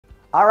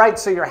All right,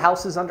 so your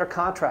house is under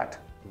contract.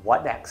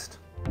 What next?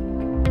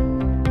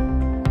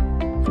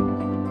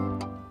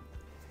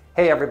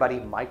 Hey everybody,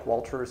 Mike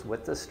Walters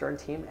with the Stern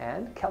team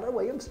and Keller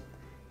Williams.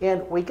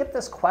 And we get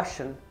this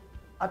question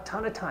a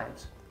ton of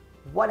times.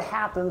 What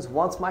happens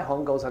once my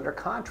home goes under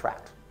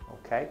contract?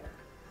 Okay,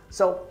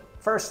 so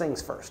first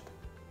things first,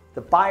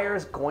 the buyer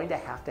is going to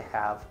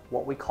have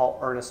what we call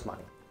earnest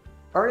money.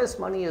 Earnest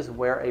money is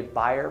where a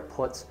buyer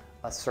puts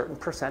a certain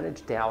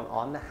percentage down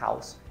on the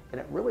house, and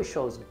it really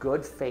shows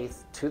good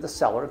faith to the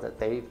seller that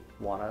they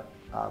want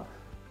to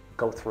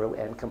go through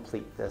and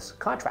complete this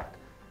contract.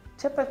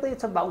 Typically,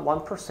 it's about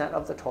 1%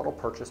 of the total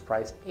purchase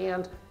price,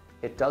 and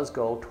it does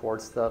go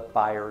towards the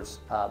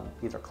buyer's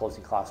either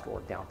closing cost or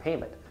down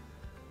payment.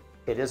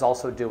 It is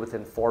also due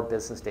within 4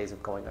 business days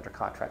of going under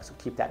contract, so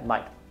keep that in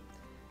mind.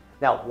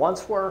 Now,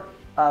 once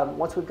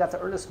we've got the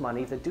earnest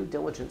money, the due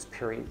diligence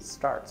period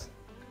starts.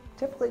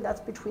 Typically,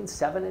 that's between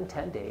 7 and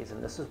 10 days,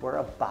 and this is where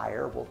a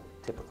buyer will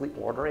typically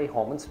order a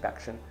home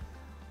inspection.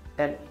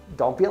 And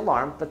don't be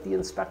alarmed, but the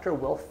inspector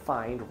will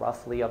find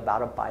roughly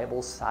about a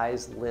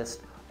Bible-sized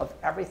list of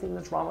everything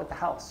that's wrong with the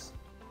house.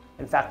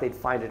 In fact, they'd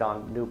find it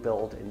on new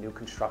build and new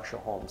construction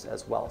homes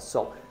as well.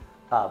 So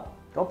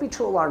don't be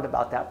too alarmed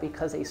about that,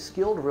 because a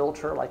skilled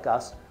realtor like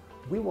us,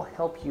 we will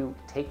help you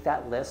take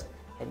that list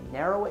and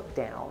narrow it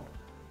down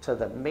to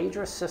the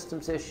major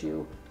systems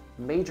issue,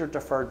 major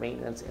deferred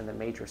maintenance, and the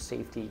major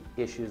safety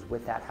issues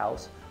with that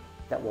house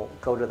that will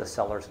go to the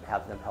sellers and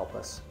have them help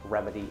us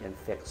remedy and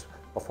fix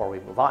before we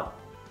move on.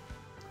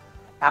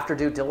 After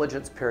due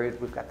diligence period,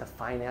 we've got the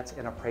finance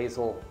and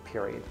appraisal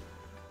period.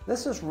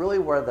 This is really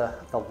where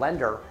the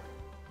lender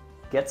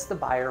gets the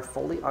buyer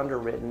fully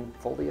underwritten,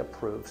 fully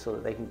approved, so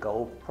that they can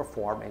go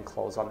perform and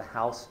close on the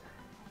house.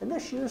 And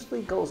this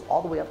usually goes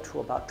all the way up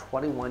to about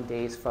 21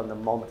 days from the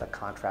moment the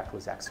contract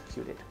was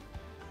executed.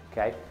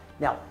 Okay?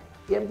 Now,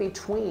 in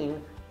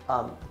between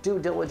due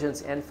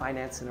diligence and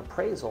finance and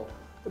appraisal,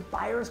 the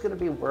buyer is going to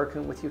be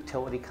working with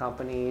utility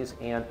companies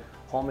and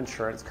home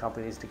insurance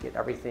companies to get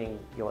everything,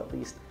 at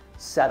least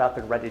set up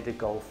and ready to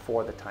go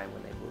for the time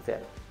when they move in.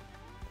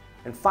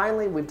 And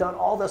finally, we've done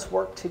all this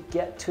work to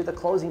get to the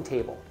closing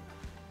table.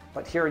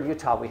 But here in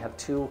Utah, we have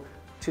two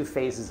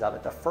phases of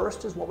it. The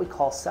first is what we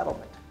call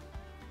settlement.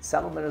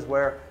 Settlement is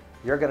where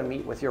you're going to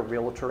meet with your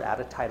realtor at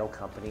a title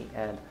company,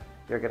 and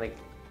you're going to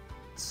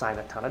sign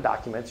a ton of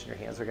documents, and your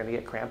hands are going to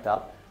get cramped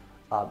up.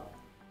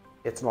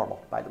 It's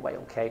normal, by the way,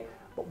 okay?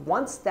 But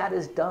once that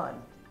is done,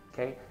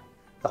 okay,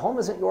 the home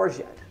isn't yours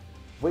yet.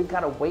 We've got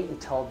to wait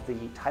until the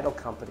title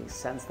company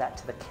sends that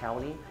to the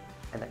county,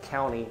 and the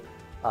county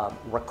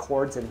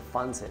records and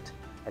funds it.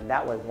 And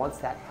that way, once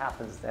that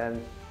happens,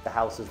 then the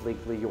house is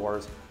legally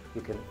yours.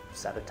 You can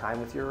set a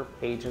time with your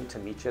agent to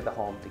meet you at the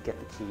home to get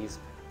the keys,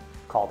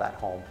 call that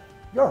home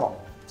your home.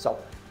 So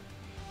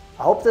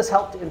I hope this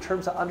helped in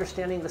terms of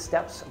understanding the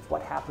steps of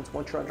what happens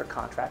once you're under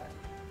contract.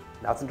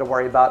 Nothing to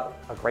worry about.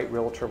 A great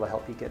realtor will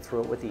help you get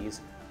through it with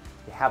ease.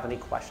 If you have any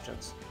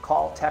questions,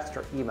 call, text,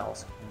 or email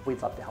us.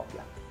 We'd love to help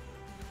you.